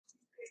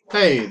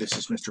Hey, this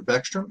is Mr.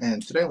 Beckstrom,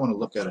 and today I want to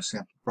look at a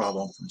sample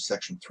problem from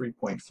section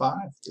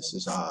 3.5. This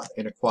is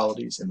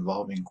inequalities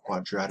involving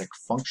quadratic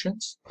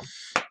functions.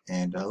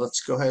 And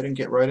let's go ahead and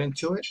get right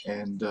into it,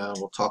 and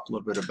we'll talk a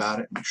little bit about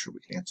it and make sure we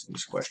can answer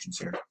these questions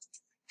here.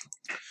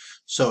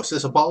 So it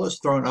says a ball is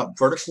thrown up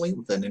vertically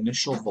with an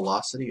initial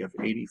velocity of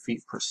 80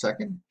 feet per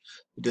second.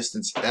 The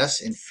distance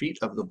s in feet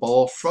of the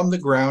ball from the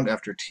ground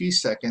after t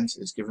seconds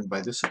is given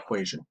by this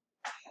equation.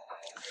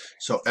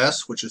 So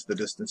s, which is the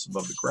distance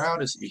above the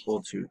ground, is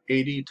equal to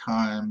 80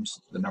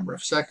 times the number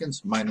of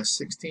seconds minus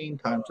 16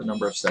 times the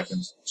number of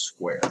seconds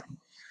squared.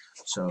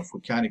 So if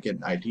we kind of get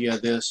an idea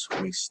of this,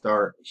 we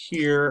start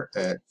here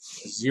at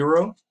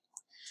 0.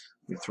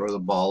 We throw the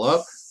ball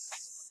up,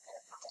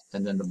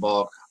 and then the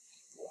ball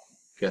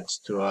gets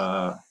to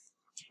a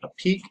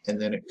peak, and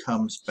then it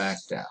comes back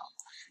down.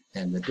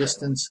 And the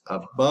distance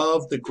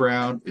above the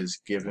ground is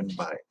given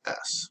by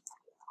s.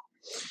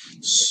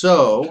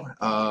 So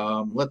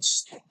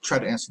let's try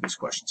to answer these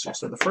questions here.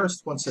 So the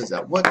first one says,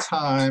 at what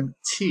time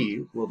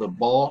t will the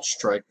ball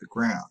strike the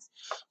ground?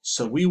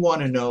 So we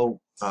want to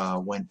know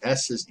when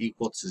s is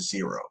equal to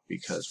 0,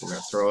 because we're going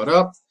to throw it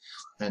up,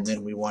 and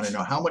then we want to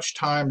know how much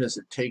time does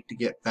it take to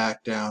get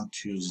back down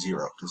to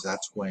 0, because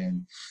that's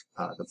when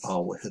the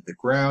ball will hit the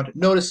ground.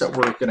 Notice that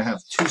we're going to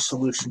have two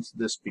solutions to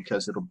this,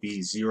 because it'll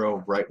be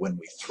 0 right when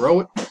we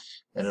throw it,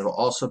 and it'll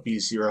also be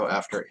 0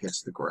 after it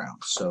hits the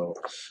ground. So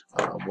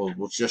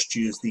we'll just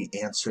use the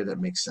answer that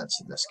makes sense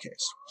in this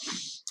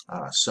case.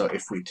 So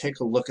if we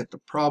take a look at the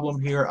problem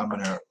here, I'm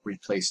going to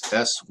replace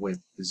s with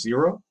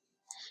 0,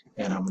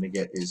 and I'm going to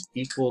get is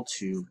equal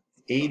to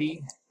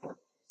 80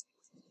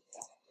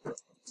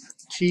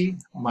 t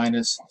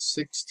minus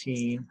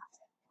 16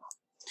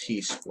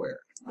 t squared.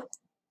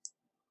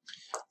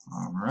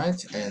 All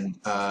right, and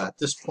at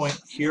this point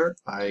here,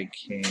 I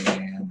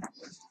can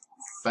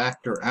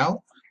factor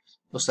out.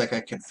 Looks like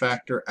I can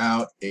factor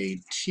out a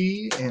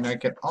t, and I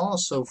can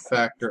also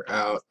factor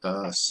out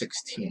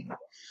 16.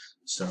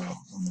 So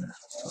I'm going to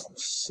put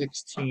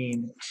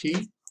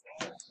 16t,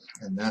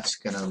 and that's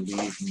going to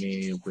leave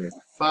me with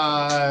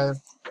 5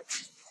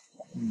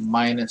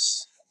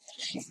 minus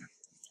t.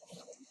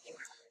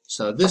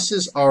 So this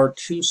is our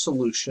two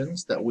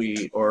solutions that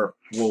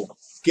we'll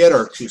get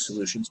our two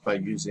solutions by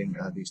using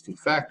these two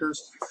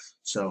factors.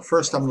 So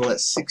first I'm going to let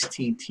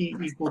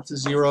 16t equal to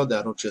 0.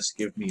 That'll just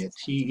give me a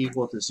t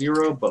equal to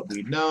 0, but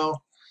we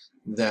know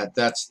that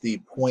that's the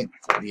point,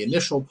 the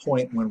initial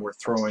point when we're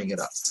throwing it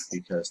up,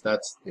 because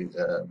that's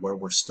where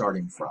we're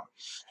starting from.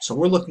 So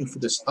we're looking for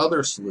this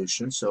other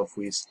solution. So if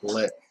we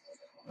let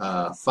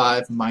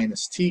 5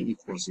 minus t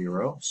equal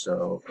 0,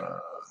 so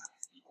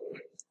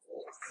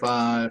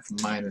 5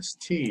 minus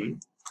t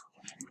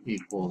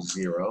equals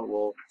 0.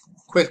 Well,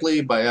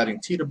 quickly, by adding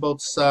t to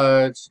both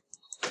sides,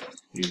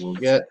 we will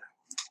get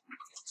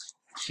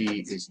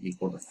t is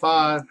equal to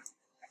 5.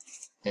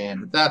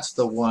 And that's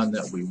the one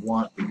that we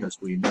want, because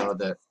we know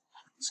that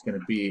it's going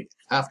to be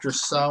after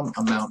some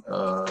amount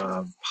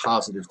of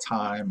positive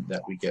time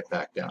that we get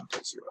back down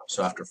to 0.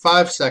 So after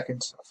 5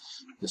 seconds,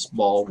 this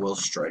ball will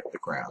strike the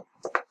ground.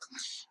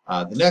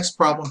 The next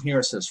problem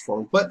here says,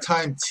 for what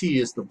time t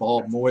is the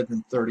ball more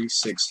than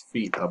 36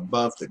 feet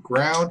above the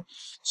ground?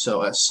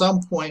 So at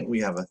some point we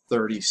have a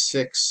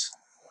 36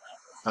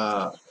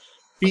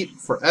 feet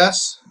for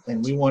s,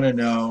 and we want to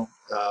know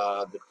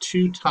the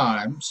two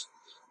times.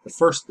 The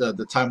first,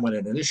 the time when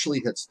it initially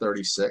hits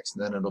 36,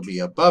 and then it'll be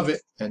above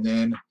it, and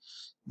then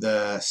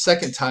the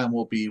second time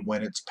will be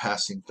when it's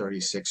passing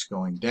 36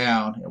 going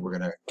down, and we're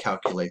going to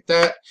calculate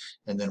that,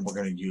 and then we're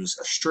going to use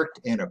a strict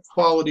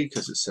inequality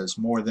because it says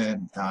more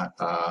than, not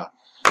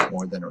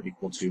more than or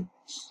equal to.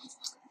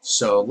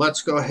 So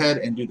let's go ahead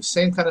and do the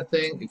same kind of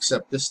thing,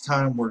 except this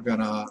time we're going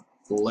to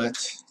let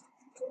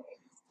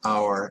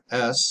our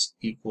s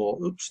equal,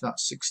 oops, not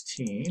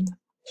 16,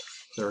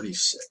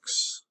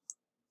 36.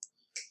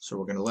 So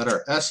we're going to let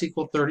our s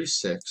equal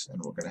 36,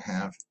 and we're going to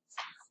have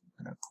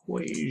an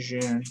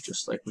equation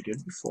just like we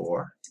did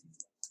before,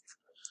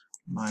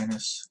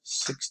 minus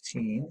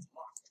 16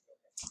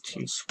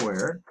 t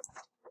squared.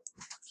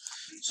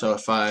 So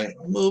if I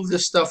move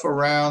this stuff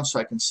around so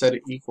I can set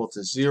it equal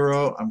to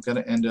 0, I'm going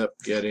to end up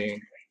getting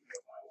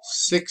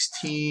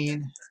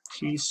 16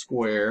 t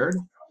squared.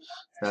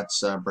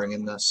 That's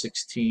bringing the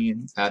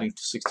 16, adding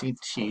to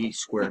 16t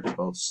squared to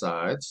both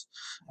sides.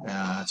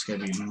 It's going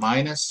to be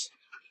minus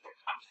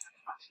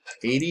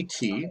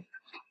 80t,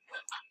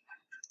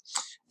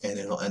 and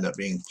it'll end up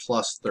being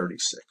plus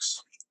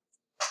 36.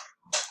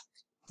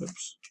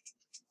 Oops,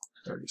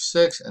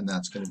 36, and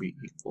that's going to be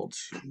equal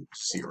to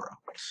 0.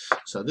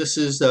 So this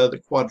is the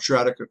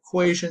quadratic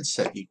equation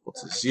set equal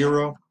to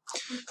 0.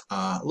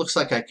 It looks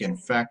like I can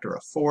factor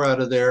a 4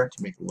 out of there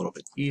to make it a little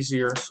bit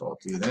easier, so I'll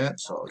do that.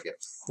 So I'll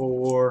get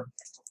 4t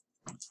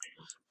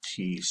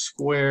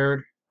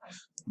squared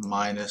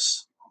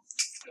minus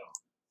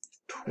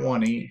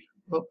 20.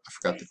 Oh, I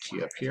forgot the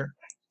t up here.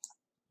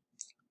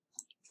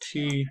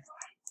 T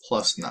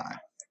plus 9.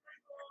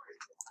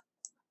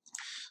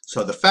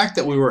 So the fact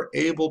that we were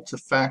able to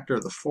factor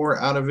the 4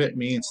 out of it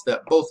means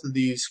that both of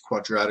these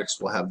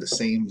quadratics will have the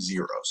same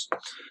zeros,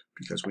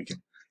 because we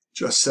can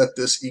just set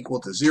this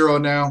equal to 0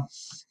 now.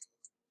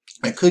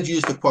 I could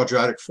use the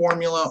quadratic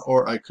formula,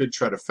 or I could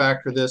try to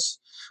factor this.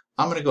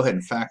 I'm going to go ahead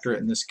and factor it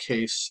in this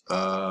case.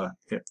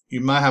 You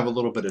might have a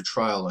little bit of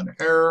trial and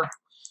error,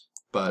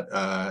 but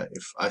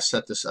if I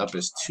set this up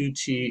as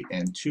 2t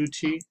and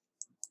 2t,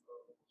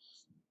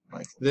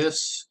 like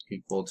this,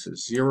 equal to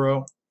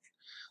 0,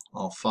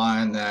 I'll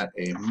find that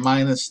a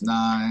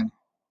 -9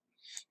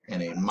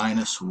 and a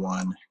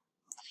 -1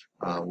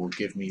 will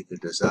give me the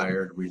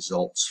desired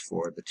results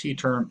for the t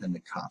term and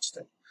the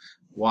constant.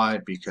 Why?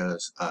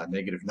 Because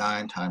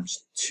 -9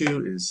 times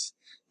 2 is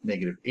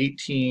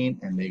 -18,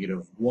 and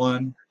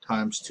 -1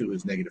 times 2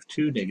 is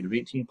 -2.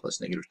 -18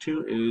 plus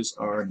 -2 is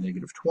our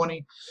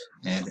 -20,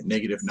 and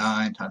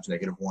 -9 times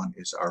 -1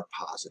 is our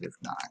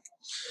 +9.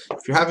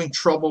 If you're having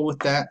trouble with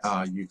that,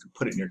 you can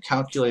put it in your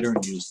calculator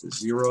and use the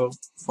 0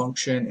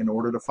 function in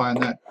order to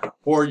find that,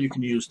 or you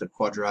can use the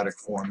quadratic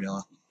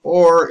formula.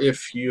 Or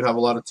if you have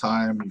a lot of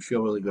time, you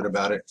feel really good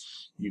about it,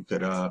 you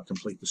could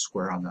complete the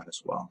square on that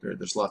as well.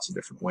 There's lots of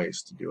different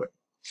ways to do it.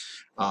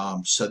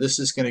 So this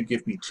is going to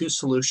give me 2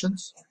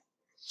 solutions.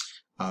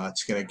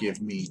 It's going to give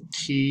me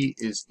t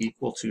is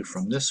equal to,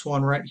 from this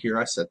one right here,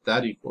 I set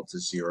that equal to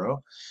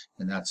 0.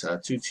 And that's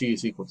 2t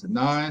is equal to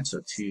 9,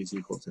 so t is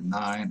equal to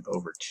 9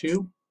 over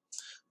 2,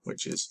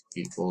 which is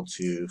equal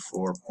to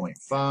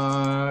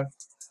 4.5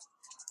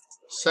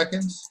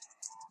 seconds.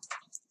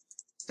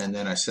 And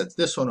then I set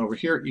this one over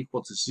here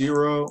equal to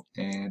 0,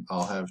 and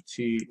I'll have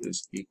t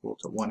is equal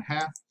to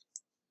 1/2,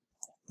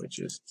 which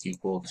is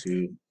equal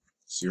to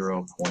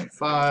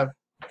 0.5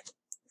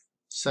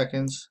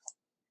 seconds.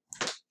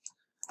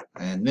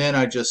 And then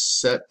I just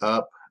set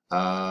up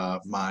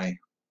my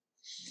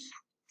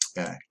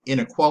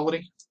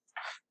inequality.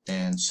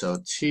 And so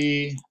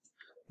t,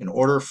 in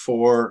order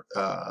for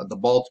the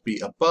ball to be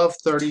above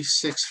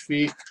 36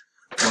 feet,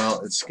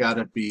 well, it's got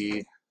to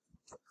be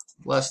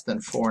less than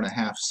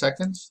 4.5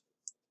 seconds,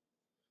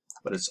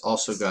 but it's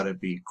also got to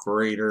be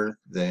greater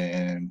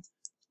than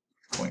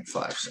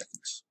 0.5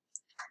 seconds,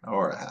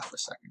 or 1/2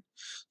 second.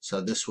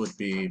 So this would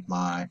be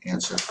my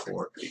answer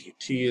for the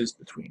t is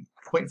between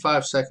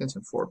 0.5 seconds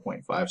and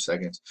 4.5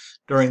 seconds.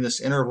 During this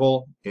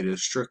interval, it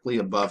is strictly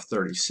above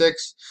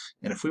 36,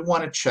 and if we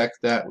want to check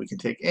that, we can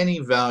take any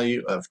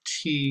value of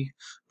t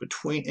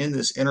in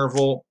this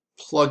interval,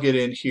 plug it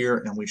in here,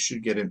 and we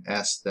should get an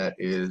s that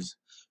is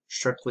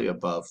strictly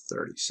above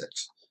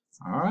 36.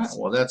 All right,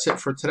 well, that's it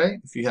for today.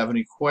 If you have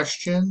any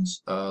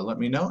questions, let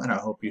me know, and I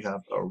hope you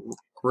have a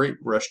great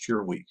rest of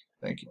your week.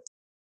 Thank you.